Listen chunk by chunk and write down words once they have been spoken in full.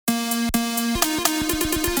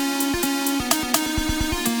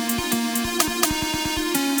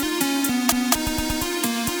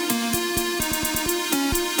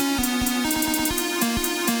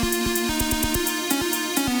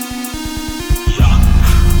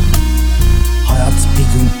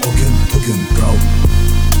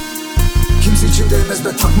değmez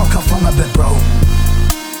be, takma kafana be bro.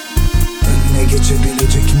 Önüne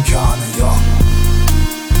geçebilecek imkanı yok.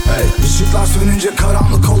 Hey, ışıklar sönünce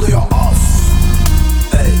karanlık oluyor of.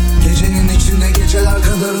 Hey, gecenin içinde geceler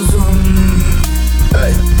kadar uzun.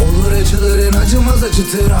 Hey, olur acıların acımaz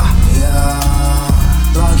acıtır ah ya.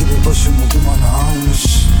 Dağ gibi başımı dumana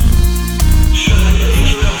almış.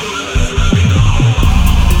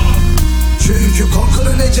 Çünkü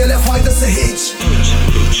korkunun ecele faydası hiç.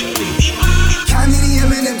 Kendini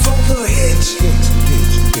yemenin topluğu hiç.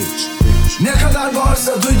 Ne kadar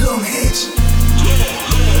varsa duyduğum hiç.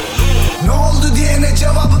 Ne oldu diyene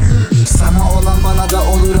cevabı sana olan bana da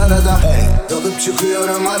olur arada. Hey, dalıp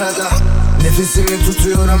çıkıyorum arada. Nefesimi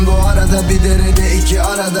tutuyorum bu arada. Bir derede iki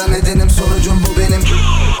arada. Nedenim sonucum bu benim.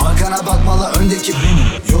 Arkana bakmalı öndeki benim.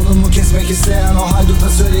 Yolumu kesmek isteyen o hayduta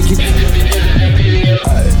söyle ki hey,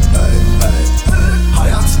 hey, hey.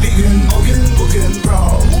 Hayat bir gün o gün bugün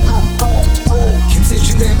bro. Kimse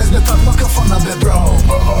için değmez be, takma kafana be bro.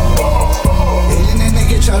 Eline ne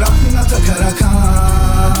geçer aklına takarak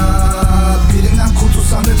birinden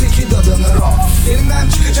kurtulsan öteki dadanır of. Yerinden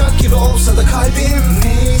çıkacak gibi olsa da kalbim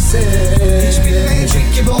neyse. Hiç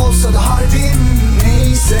bilmeyecek gibi olsa da harbim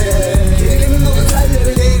neyse. Gerilimin dolu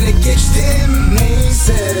tellere değerek geçtim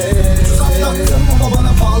neyse. Ucuz atlattım ama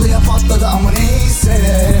bana pahalıya patladı ama neyse.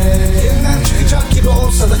 Yerinden çıkacak gibi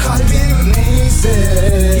olsa da kalbim neyse.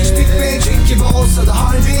 Hiç bitmeyecek gibi olsa da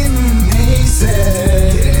harbim neyse.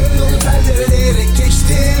 Gerilimin dolu tellere değerek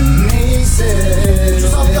geçtim neyse.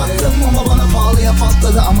 Ucuz atlattım ama bana pahalıya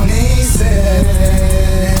patladı ama neyse.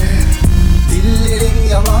 Dillerin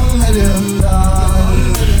yalanlarından,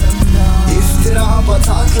 iftira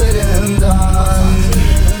bataklarından,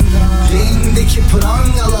 elindeki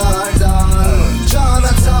prangalardan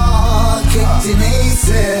cana tak etti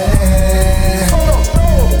neyse.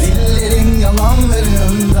 Dillerin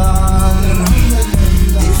yalanlarından,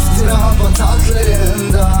 iftira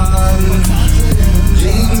bataklarından,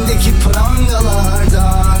 elindeki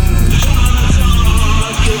prangalardan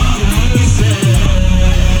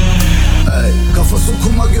hey, kafası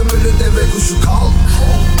kuma gömülü deve kuşu kalk.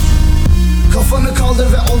 Kafanı kaldır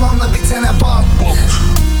ve olanla bitene bak.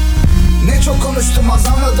 Ne çok konuştum az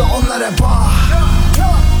anladı onlara bak.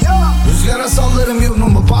 Rüzgara sallarım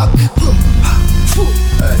yumumu bak.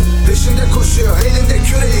 Hey, peşinde koşuyor elinde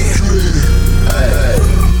küreği. Hey,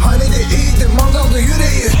 hani de iyiydi mangalda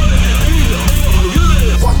yüreği.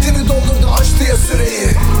 Vaktini doldurdu açtı ya süreyi.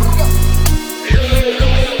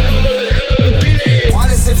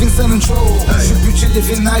 Maalesef insanın çoğu düşük bütçeli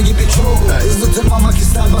filmler gibi çoğu. Hızlı tırmanmak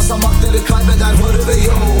ister basamakları kaybeder varı ve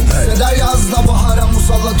yoğu. Hisseder yazda bahara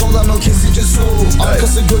musallat olan o kesici soğuk.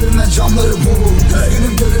 Arkası görünmez camları bu.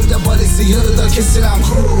 Üzgünüm gölünde balesi yarıda kesilen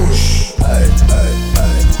kuş.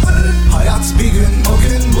 Hayat bir gün o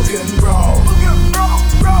gün bugün bro.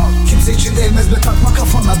 Kimse için değmez be, takma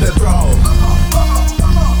kafana be bro.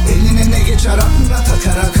 Eline ne geçer aklına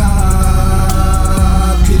takarak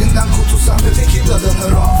birinden kurtulsan öteki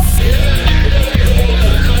dadanır of.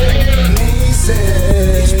 Neyse,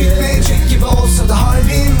 hiç bitmeyecek gibi olsa da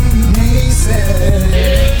harbim neyse.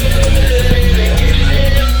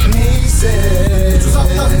 Neyse, ucuz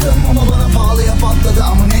atlattım ama bana pahalıya patladı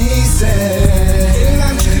ama neyse.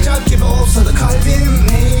 Elinden çıkacak gibi olsa da kalbim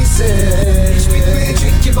neyse. Hiç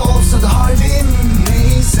bitmeyecek gibi olsa da harbim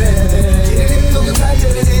neyse. Gerilim dolu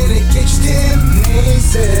tellere değerek geçtim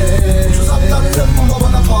neyse. Ucuz atlattım ama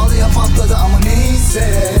bana pahalıya patladı ama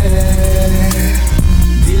neyse.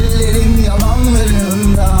 Dillerin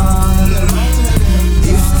yalanlarından,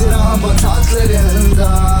 iftira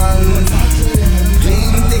bataklarından,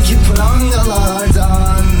 elindeki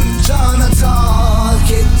prangalardan